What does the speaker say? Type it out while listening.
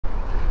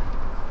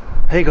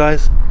Hey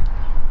guys,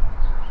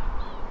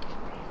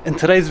 in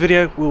today's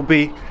video we'll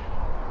be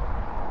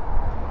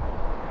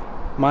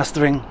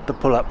mastering the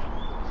pull-up.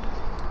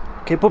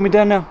 Okay, put me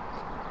down now.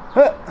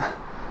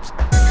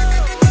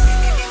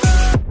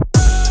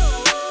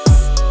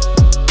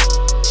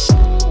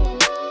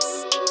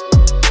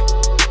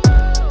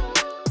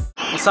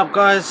 What's up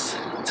guys?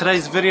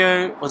 Today's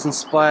video was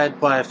inspired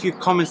by a few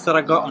comments that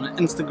I got on an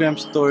Instagram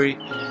story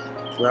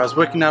where I was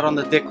working out on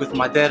the deck with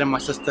my dad and my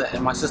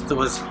sister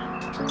was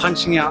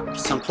punching out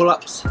some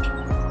pull-ups,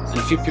 and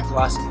a few people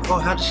asked, oh,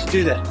 how does she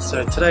do that?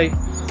 So today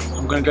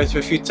I'm going to go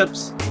through a few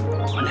tips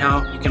on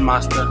how you can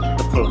master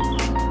the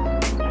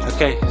pull-up.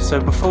 Okay,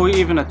 so before we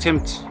even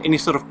attempt any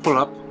sort of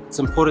pull-up, it's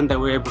important that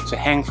we're able to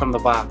hang from the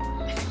bar.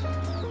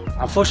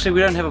 Unfortunately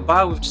we don't have a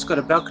bar, we've just got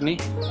a balcony,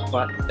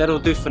 but that'll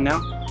do for now.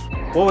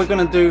 What we're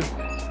going to do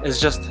is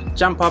just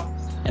jump up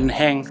and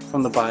hang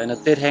from the bar in a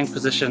dead hang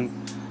position.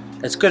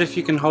 It's good if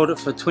you can hold it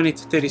for 20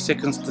 to 30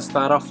 seconds to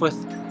start off with.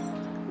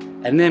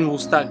 And then we'll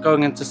start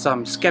going into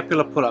some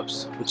scapular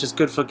pull-ups, which is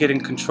good for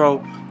getting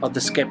control of the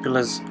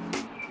scapulars,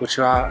 which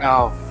are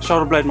our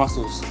shoulder blade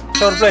muscles,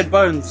 shoulder blade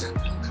bones.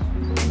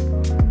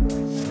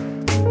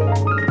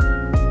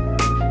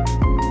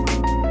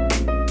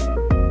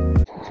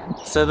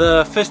 So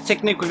the first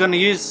technique we're going to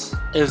use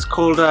is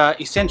called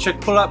eccentric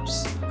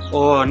pull-ups,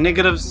 or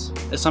negatives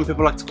as some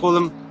people like to call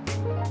them.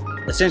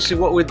 Essentially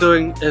what we're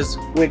doing is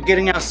we're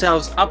getting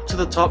ourselves up to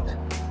the top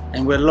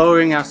and we're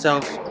lowering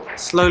ourselves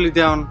slowly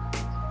down,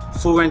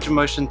 full range of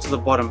motion to the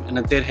bottom in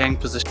a dead hang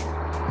position.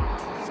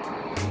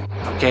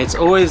 Okay, it's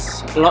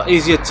always a lot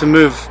easier to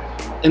move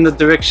in the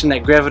direction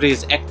that gravity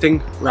is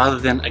acting rather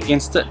than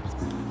against it.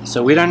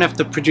 So we don't have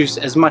to produce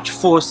as much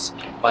force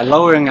by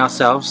lowering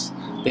ourselves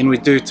than we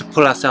do to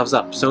pull ourselves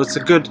up. So it's a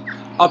good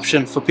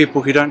option for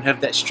people who don't have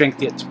that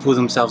strength yet to pull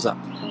themselves up.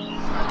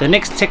 The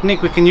next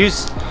technique we can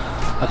use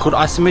are called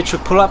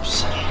isometric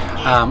pull-ups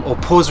or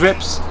pause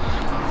reps.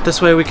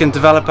 This way we can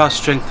develop our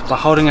strength by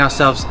holding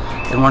ourselves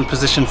in one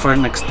position for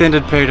an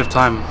extended period of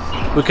time.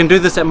 We can do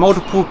this at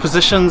multiple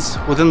positions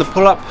within the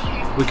pull-up.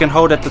 We can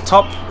hold at the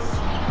top,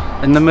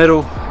 in the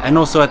middle, and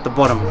also at the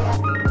bottom.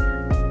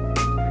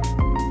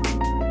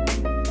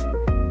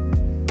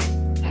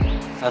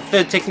 A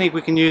third technique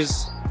we can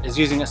use is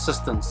using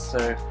assistance.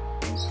 So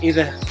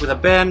either with a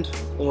band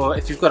or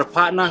if you've got a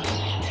partner,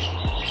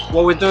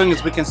 what we're doing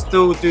is we can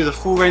still do the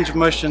full range of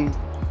motion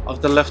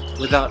of the lift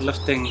without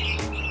lifting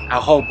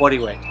our whole body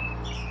weight.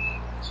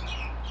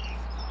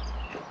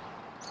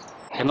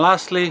 And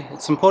lastly,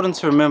 it's important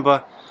to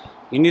remember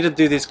you need to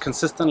do this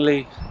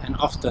consistently and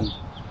often.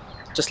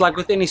 Just like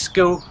with any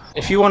skill,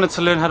 if you wanted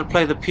to learn how to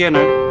play the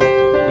piano,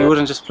 you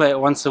wouldn't just play it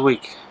once a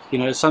week. You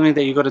know, it's something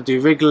that you've got to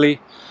do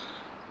regularly,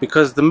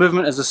 because the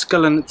movement is a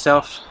skill in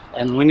itself,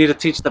 and we need to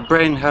teach the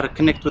brain how to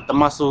connect with the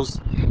muscles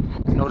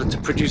in order to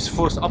produce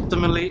force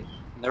optimally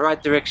in the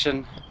right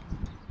direction,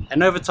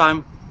 and over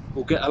time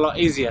will get a lot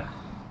easier.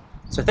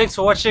 So thanks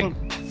for watching,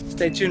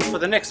 stay tuned for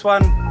the next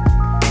one.